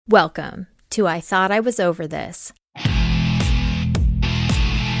Welcome to I Thought I Was Over This.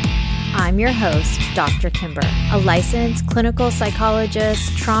 I'm your host, Dr. Kimber, a licensed clinical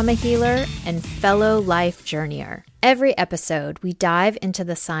psychologist, trauma healer, and fellow life journeyer. Every episode, we dive into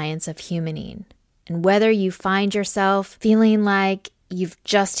the science of humaning. And whether you find yourself feeling like you've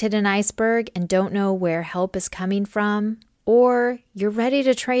just hit an iceberg and don't know where help is coming from, or you're ready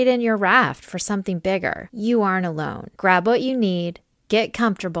to trade in your raft for something bigger, you aren't alone. Grab what you need, get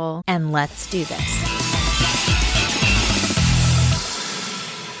comfortable, and let's do this.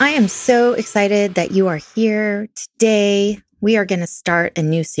 I am so excited that you are here. Today, we are going to start a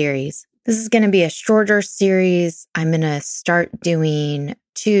new series. This is going to be a shorter series. I'm going to start doing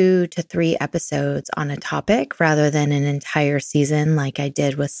 2 to 3 episodes on a topic rather than an entire season like I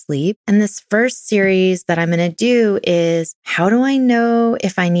did with sleep. And this first series that I'm going to do is, how do I know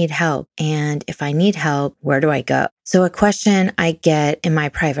if I need help? And if I need help, where do I go? So a question I get in my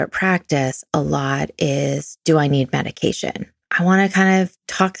private practice a lot is, do I need medication? I want to kind of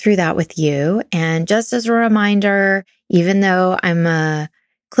talk through that with you. And just as a reminder, even though I'm a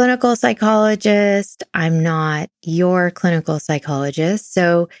clinical psychologist, I'm not your clinical psychologist.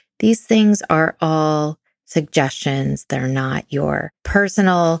 So these things are all suggestions. They're not your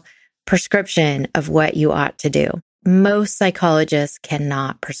personal prescription of what you ought to do. Most psychologists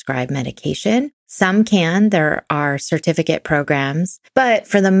cannot prescribe medication. Some can. There are certificate programs, but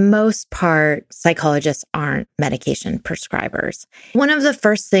for the most part, psychologists aren't medication prescribers. One of the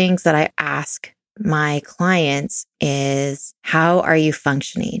first things that I ask my clients is, how are you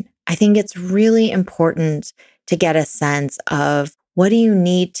functioning? I think it's really important to get a sense of, what do you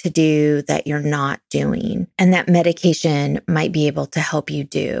need to do that you're not doing and that medication might be able to help you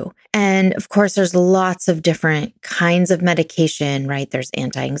do? And of course, there's lots of different kinds of medication, right? There's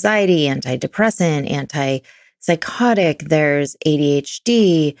anti-anxiety, antidepressant, antipsychotic, there's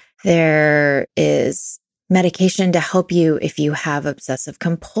ADHD, there is medication to help you if you have obsessive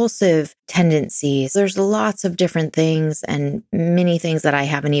compulsive tendencies. There's lots of different things, and many things that I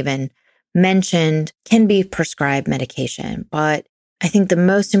haven't even mentioned can be prescribed medication. But I think the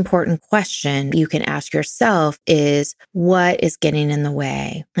most important question you can ask yourself is, what is getting in the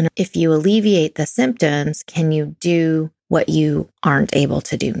way? And if you alleviate the symptoms, can you do what you aren't able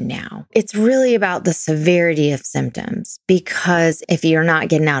to do now? It's really about the severity of symptoms, because if you're not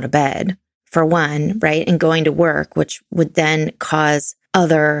getting out of bed, for one, right, and going to work, which would then cause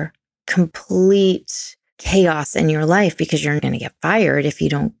other complete chaos in your life because you're going to get fired if you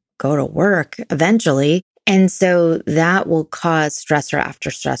don't go to work eventually. And so that will cause stressor after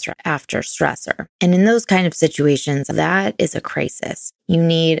stressor after stressor. And in those kind of situations, that is a crisis. You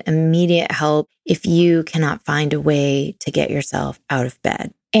need immediate help if you cannot find a way to get yourself out of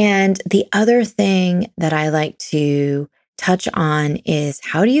bed. And the other thing that I like to touch on is,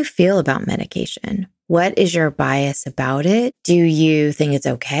 how do you feel about medication? What is your bias about it? Do you think it's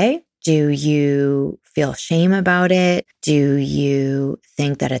okay? Do you feel shame about it? Do you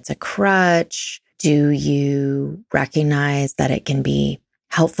think that it's a crutch? Do you recognize that it can be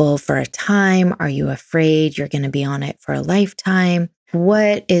helpful for a time? Are you afraid you're going to be on it for a lifetime?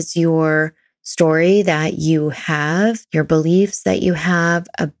 What is your story that you have, your beliefs that you have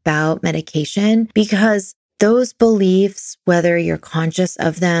about medication? Because those beliefs, whether you're conscious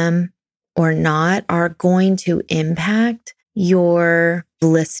of them or not, are going to impact your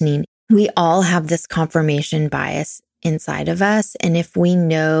listening. We all have this confirmation bias inside of us. And if we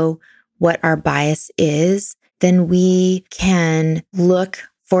know what our bias is, then we can look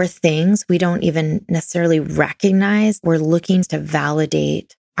for things we don't even necessarily recognize. We're looking to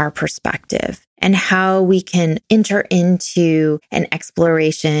validate our perspective, and how we can enter into an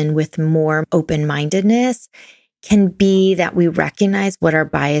exploration with more open-mindedness can be that we recognize what our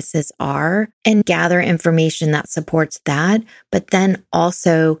biases are and gather information that supports that, but then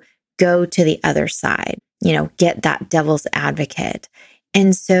also go to the other side, get that devil's advocate.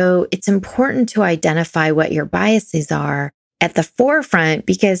 And so it's important to identify what your biases are at the forefront,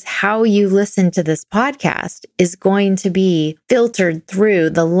 because how you listen to this podcast is going to be filtered through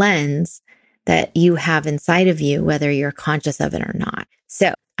the lens that you have inside of you, whether you're conscious of it or not.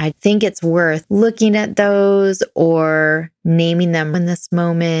 So I think it's worth looking at those or naming them in this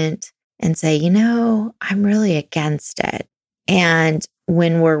moment and say, I'm really against it. And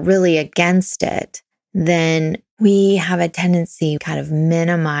when we're really against it, then we have a tendency to kind of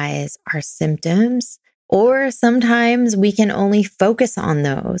minimize our symptoms, or sometimes we can only focus on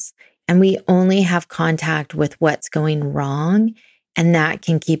those and we only have contact with what's going wrong And that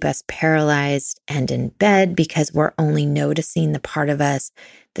can keep us paralyzed and in bed because we're only noticing the part of us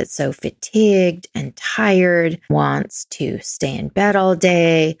that's so fatigued and tired, wants to stay in bed all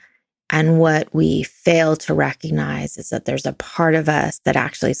day. And what we fail to recognize is that there's a part of us that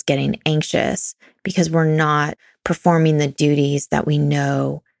actually is getting anxious because we're not performing the duties that we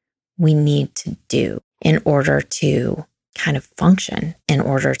know we need to do in order to kind of function, in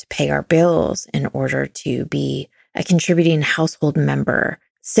order to pay our bills, in order to be a contributing household member.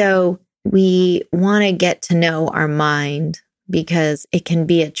 So we want to get to know our mind because it can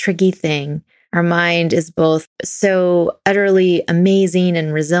be a tricky thing. Our mind is both so utterly amazing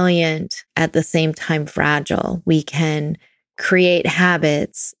and resilient, at the same time fragile. We can create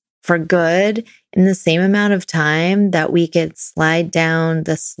habits for good in the same amount of time that we could slide down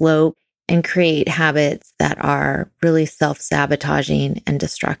the slope and create habits that are really self-sabotaging and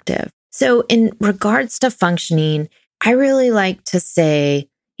destructive. So in regards to functioning, I really like to say,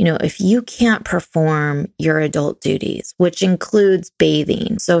 if you can't perform your adult duties, which includes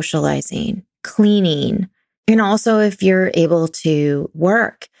bathing, socializing, cleaning, and also if you're able to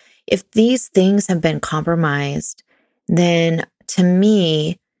work, if these things have been compromised, then to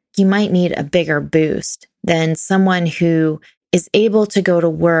me, you might need a bigger boost than someone who is able to go to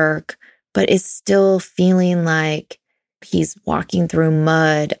work, but is still feeling like he's walking through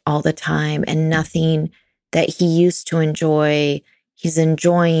mud all the time and nothing that he used to enjoy, he's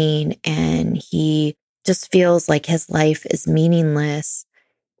enjoying, and he just feels like his life is meaningless.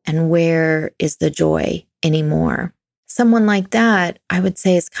 And where is the joy anymore? Someone like that, I would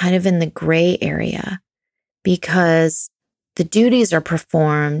say, is kind of in the gray area because the duties are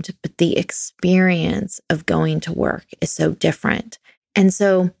performed, but the experience of going to work is so different. And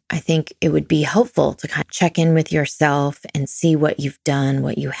so I think it would be helpful to kind of check in with yourself and see what you've done,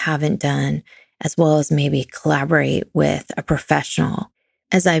 what you haven't done, as well as maybe collaborate with a professional.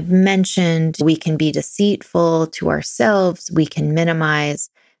 As I've mentioned, we can be deceitful to ourselves. We can minimize.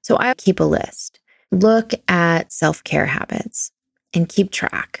 So I keep a list. Look at self-care habits and keep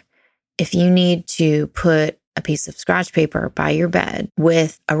track. If you need to put a piece of scratch paper by your bed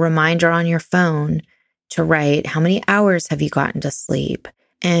with a reminder on your phone to write how many hours have you gotten to sleep.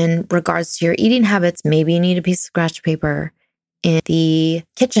 In regards to your eating habits, maybe you need a piece of scratch paper in the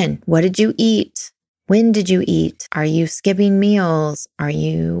kitchen. What did you eat? When did you eat? Are you skipping meals? Are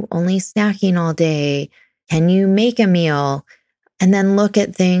you only snacking all day? Can you make a meal? And then look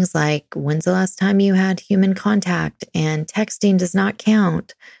at things like, when's the last time you had human contact? And texting does not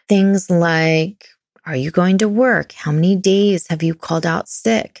count. Things like, are you going to work? How many days have you called out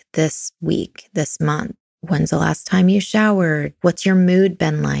sick this week, this month? When's the last time you showered? What's your mood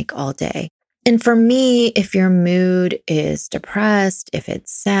been like all day? And for me, if your mood is depressed, if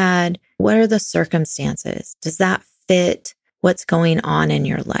it's sad, what are the circumstances? Does that fit what's going on in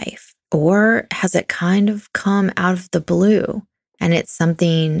your life? Or has it kind of come out of the blue and it's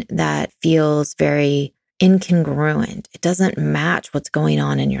something that feels very incongruent? It doesn't match what's going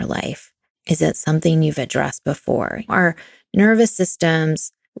on in your life. Is it something you've addressed before? Our nervous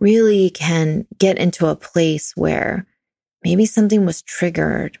systems really can get into a place where maybe something was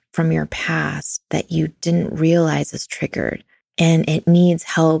triggered from your past that you didn't realize is triggered, and it needs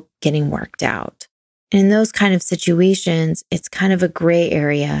help getting worked out. And in those kind of situations, it's kind of a gray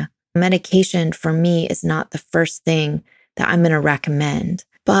area. Medication for me is not the first thing that I'm going to recommend.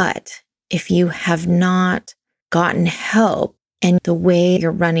 But if you have not gotten help and the way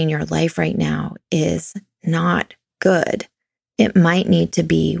you're running your life right now is not good, it might need to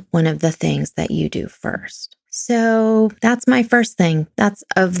be one of the things that you do first. So that's my first thing. That's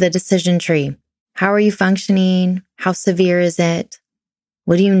of the decision tree. How are you functioning? How severe is it?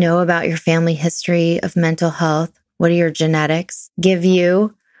 What do you know about your family history of mental health? What do your genetics give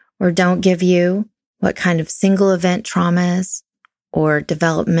you or don't give you? What kind of single event traumas or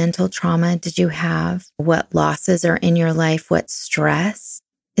developmental trauma did you have? What losses are in your life? What stress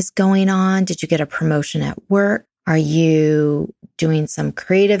is going on? Did you get a promotion at work? Are you doing some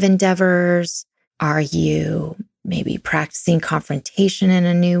creative endeavors? Are you maybe practicing confrontation in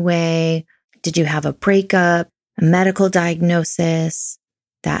a new way? Did you have a breakup, a medical diagnosis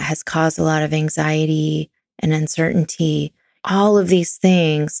that has caused a lot of anxiety and uncertainty? All of these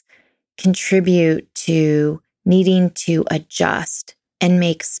things contribute to needing to adjust and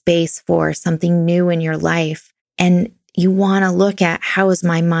make space for something new in your life. And you want to look at, how is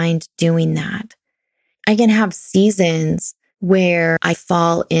my mind doing that? I can have seasons where I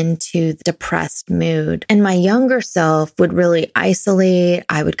fall into the depressed mood, and my younger self would really isolate.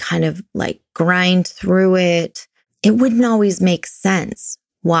 I would kind of like grind through it. It wouldn't always make sense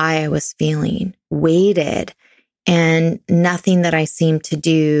why I was feeling weighted and nothing that I seemed to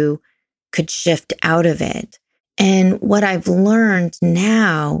do could shift out of it. And what I've learned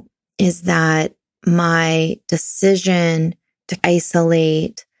now is that my decision to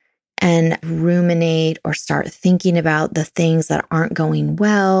isolate and ruminate or start thinking about the things that aren't going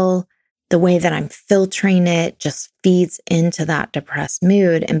well, the way that I'm filtering it just feeds into that depressed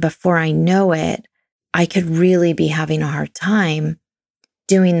mood. And before I know it, I could really be having a hard time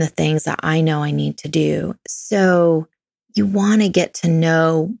doing the things that I know I need to do. So you want to get to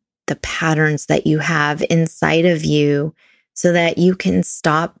know the patterns that you have inside of you so that you can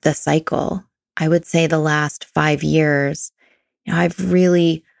stop the cycle. I would say the last 5 years, I've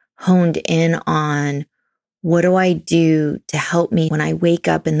really honed in on what do I do to help me when I wake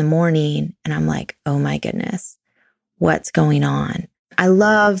up in the morning and I'm like, oh my goodness, what's going on? I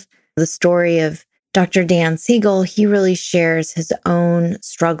love the story of Dr. Dan Siegel. He really shares his own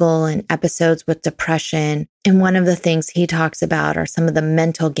struggle and episodes with depression. And one of the things he talks about are some of the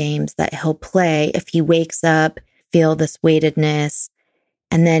mental games that he'll play if he wakes up, feel this weightedness,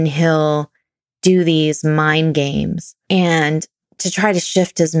 and then he'll do these mind games and to try to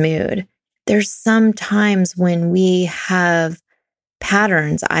shift his mood. There's some times when we have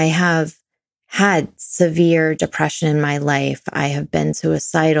patterns. I have had severe depression in my life. I have been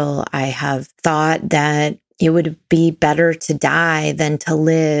suicidal. I have thought that it would be better to die than to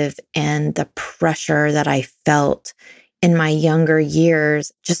live. And the pressure that I felt in my younger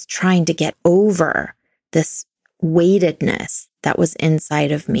years, just trying to get over this weightedness that was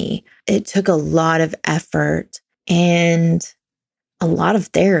inside of me. It took a lot of effort and a lot of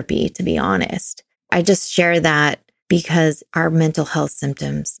therapy, to be honest. I just share that because our mental health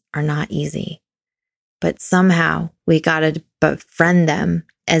symptoms are not easy, but somehow we got to befriend them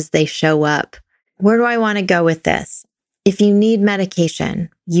as they show up. Where do I want to go with this? If you need medication,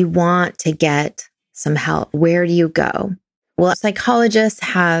 you want to get some help. Where do you go? Well, psychologists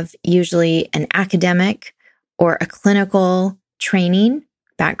have usually an academic or a clinical training,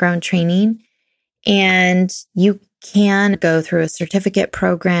 background training, and you can go through a certificate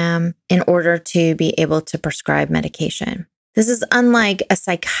program in order to be able to prescribe medication. This is unlike a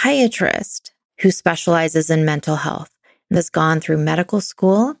psychiatrist who specializes in mental health and has gone through medical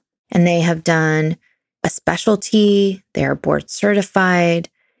school and they have done a specialty, they are board certified,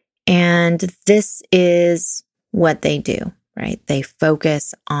 and this is what they do, right? They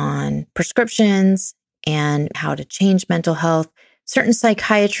focus on prescriptions and how to change mental health. Certain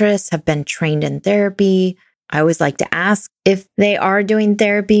psychiatrists have been trained in therapy. I always like to ask if they are doing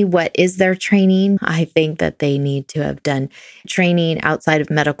therapy, what is their training? I think that they need to have done training outside of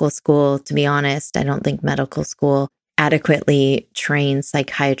medical school. To be honest, I don't think medical school adequately trains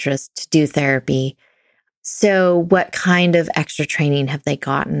psychiatrists to do therapy. So what kind of extra training have they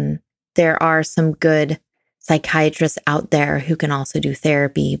gotten? There are some good psychiatrists out there who can also do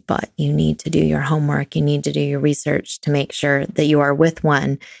therapy, but you need to do your homework. You need to do your research to make sure that you are with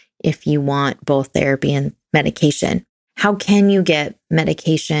one if you want both therapy and medication. How can you get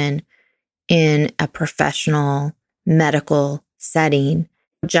medication in a professional medical setting?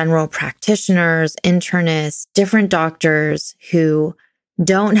 General practitioners, internists, different doctors who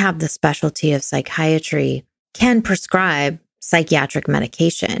don't have the specialty of psychiatry can prescribe psychiatric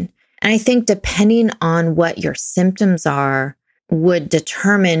medication. And I think depending on what your symptoms are would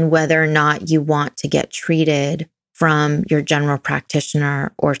determine whether or not you want to get treated from your general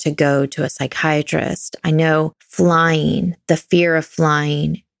practitioner or to go to a psychiatrist. I know flying, the fear of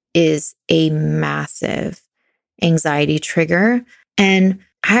flying is a massive anxiety trigger. And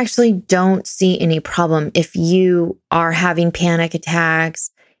I actually don't see any problem if you are having panic attacks,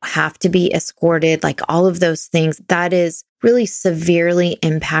 have to be escorted, like all of those things. That is really severely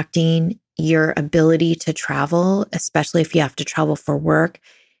impacting your ability to travel, especially if you have to travel for work.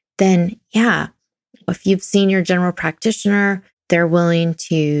 Then yeah, if you've seen your general practitioner, they're willing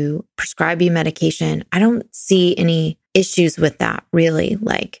to prescribe you medication. I don't see any issues with that, really.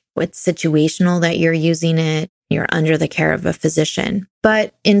 Like, it's situational that you're using it. You're under the care of a physician.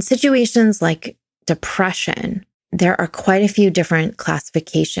 But in situations like depression, there are quite a few different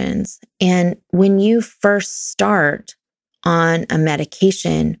classifications. And when you first start on a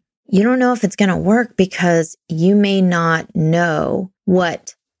medication, you don't know if it's going to work because you may not know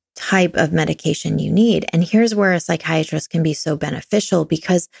what type of medication you need. And here's where a psychiatrist can be so beneficial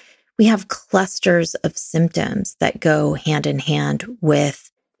because we have clusters of symptoms that go hand in hand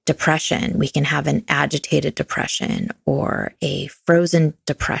with depression. We can have an agitated depression or a frozen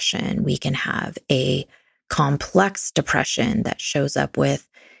depression. We can have a complex depression that shows up with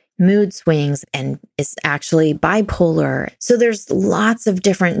mood swings and is actually bipolar. So there's lots of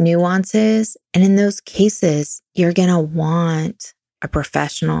different nuances. And in those cases, you're going to want a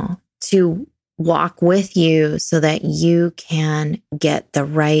professional to walk with you so that you can get the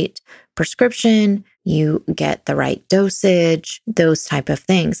right prescription, you get the right dosage, those type of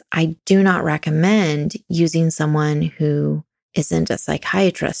things. I do not recommend using someone who isn't a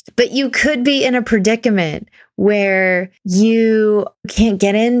psychiatrist, but you could be in a predicament where you can't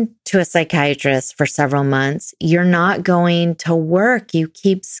get into a psychiatrist for several months. You're not going to work. You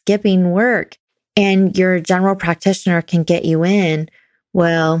keep skipping work and your general practitioner can get you in.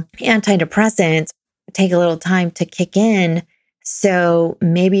 Well, antidepressants take a little time to kick in. So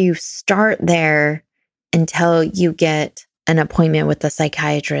maybe you start there until you get an appointment with a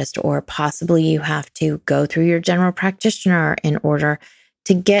psychiatrist, or possibly you have to go through your general practitioner in order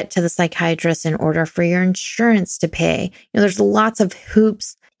to get to the psychiatrist in order for your insurance to pay. There's lots of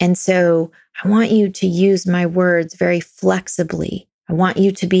hoops. And so I want you to use my words very flexibly. I want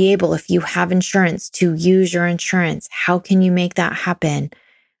you to be able, if you have insurance, to use your insurance. How can you make that happen?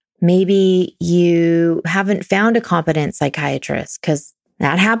 Maybe you haven't found a competent psychiatrist, because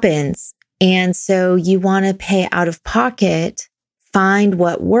that happens. And so you want to pay out of pocket, find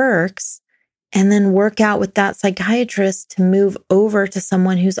what works, and then work out with that psychiatrist to move over to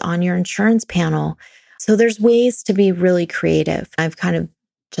someone who's on your insurance panel. So there's ways to be really creative. I've kind of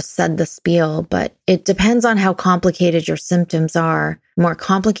just said the spiel, but it depends on how complicated your symptoms are. The more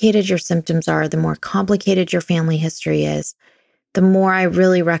complicated your symptoms are, the more complicated your family history is, the more I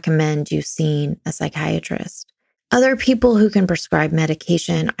really recommend you seeing a psychiatrist. Other people who can prescribe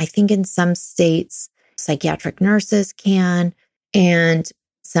medication, I think in some states, psychiatric nurses can, and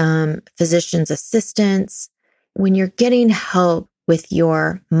some physician's assistants. When you're getting help with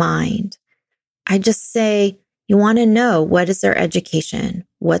your mind, I just say you want to know, what is their education?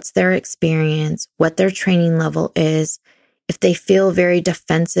 What's their experience? What their training level is? If they feel very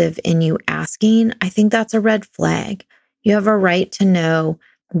defensive in you asking, I think that's a red flag. You have a right to know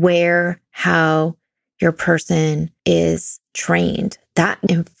where, how your person is trained. That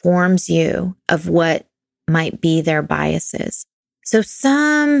informs you of what might be their biases. So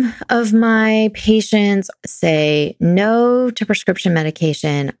some of my patients say no to prescription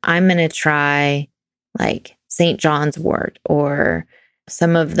medication. I'm going to try like St. John's wort or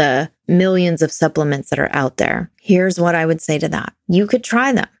some of the millions of supplements that are out there. Here's what I would say to that. You could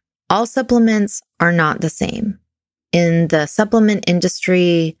try them. All supplements are not the same. In the supplement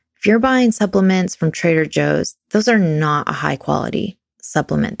industry, if you're buying supplements from Trader Joe's, those are not a high quality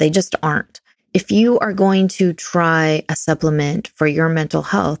supplement. They just aren't. If you are going to try a supplement for your mental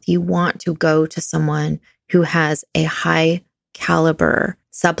health, you want to go to someone who has a high caliber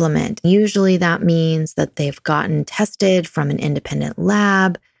supplement. Usually that means that they've gotten tested from an independent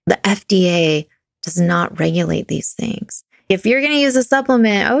lab. The FDA does not regulate these things. If you're going to use a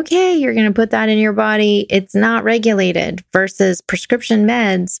supplement, okay, you're going to put that in your body. It's not regulated versus prescription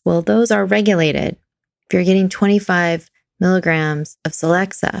meds. Well, those are regulated. If you're getting 25 milligrams of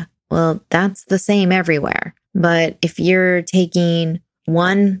Celexa, well, that's the same everywhere. But if you're taking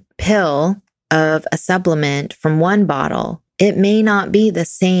one pill of a supplement from one bottle, it may not be the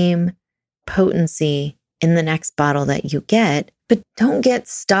same potency in the next bottle that you get. But don't get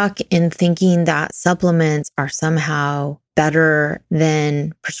stuck in thinking that supplements are somehow better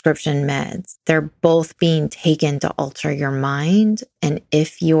than prescription meds. They're both being taken to alter your mind. And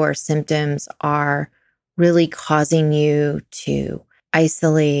if your symptoms are really causing you to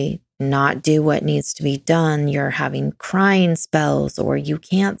isolate, not do what needs to be done, you're having crying spells, or you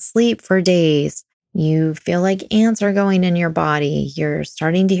can't sleep for days, you feel like ants are going in your body, you're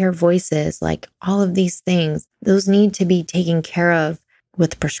starting to hear voices, like all of these things, those need to be taken care of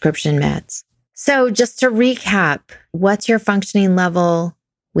with prescription meds. So just to recap, what's your functioning level?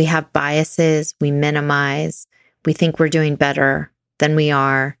 We have biases, we minimize, we think we're doing better than we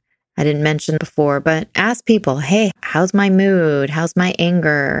are. I didn't mention before, but ask people, hey, how's my mood? How's my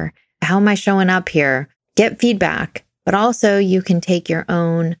anger? How am I showing up here? Get feedback, but also you can take your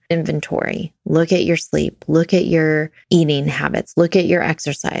own inventory. Look at your sleep, look at your eating habits, look at your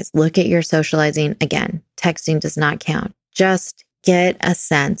exercise, look at your socializing. Again, texting does not count. Just get a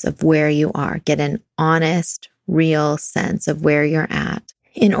sense of where you are. Get an honest, real sense of where you're at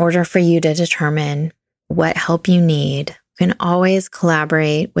in order for you to determine what help you need. You can always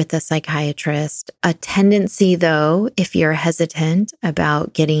collaborate with a psychiatrist. A tendency, though, if you're hesitant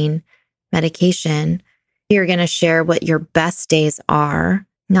about getting medication, you're going to share what your best days are.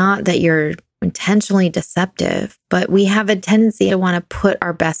 Not that you're intentionally deceptive, but we have a tendency to want to put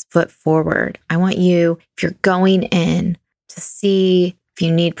our best foot forward. I want you, if you're going in, to see if if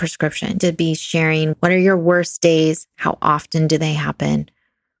you need prescription, to be sharing what are your worst days? How often do they happen?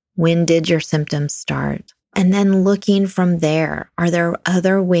 When did your symptoms start? And then looking from there, are there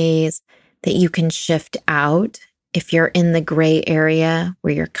other ways that you can shift out if you're in the gray area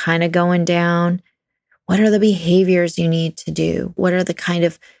where you're kind of going down? What are the behaviors you need to do? What are the kind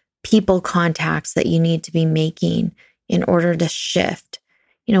of people contacts that you need to be making in order to shift?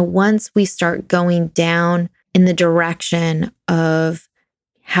 Once we start going down in the direction of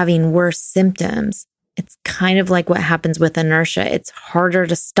having worse symptoms, it's kind of like what happens with inertia. It's harder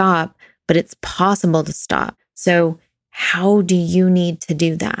to stop, but it's possible to stop. So how do you need to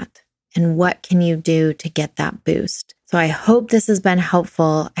do that? And what can you do to get that boost? So I hope this has been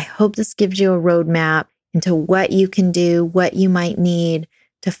helpful. I hope this gives you a roadmap into what you can do, what you might need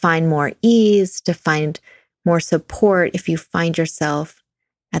to find more ease, to find more support if you find yourself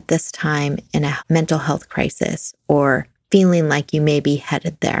at this time in a mental health crisis or feeling like you may be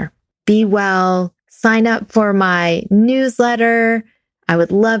headed there. Be well. Sign up for my newsletter. I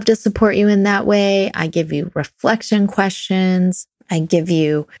would love to support you in that way. I give you reflection questions. I give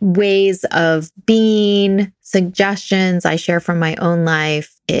you ways of being, suggestions I share from my own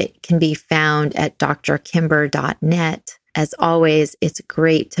life. It can be found at drkimber.net. As always, it's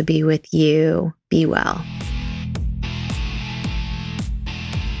great to be with you. Be well.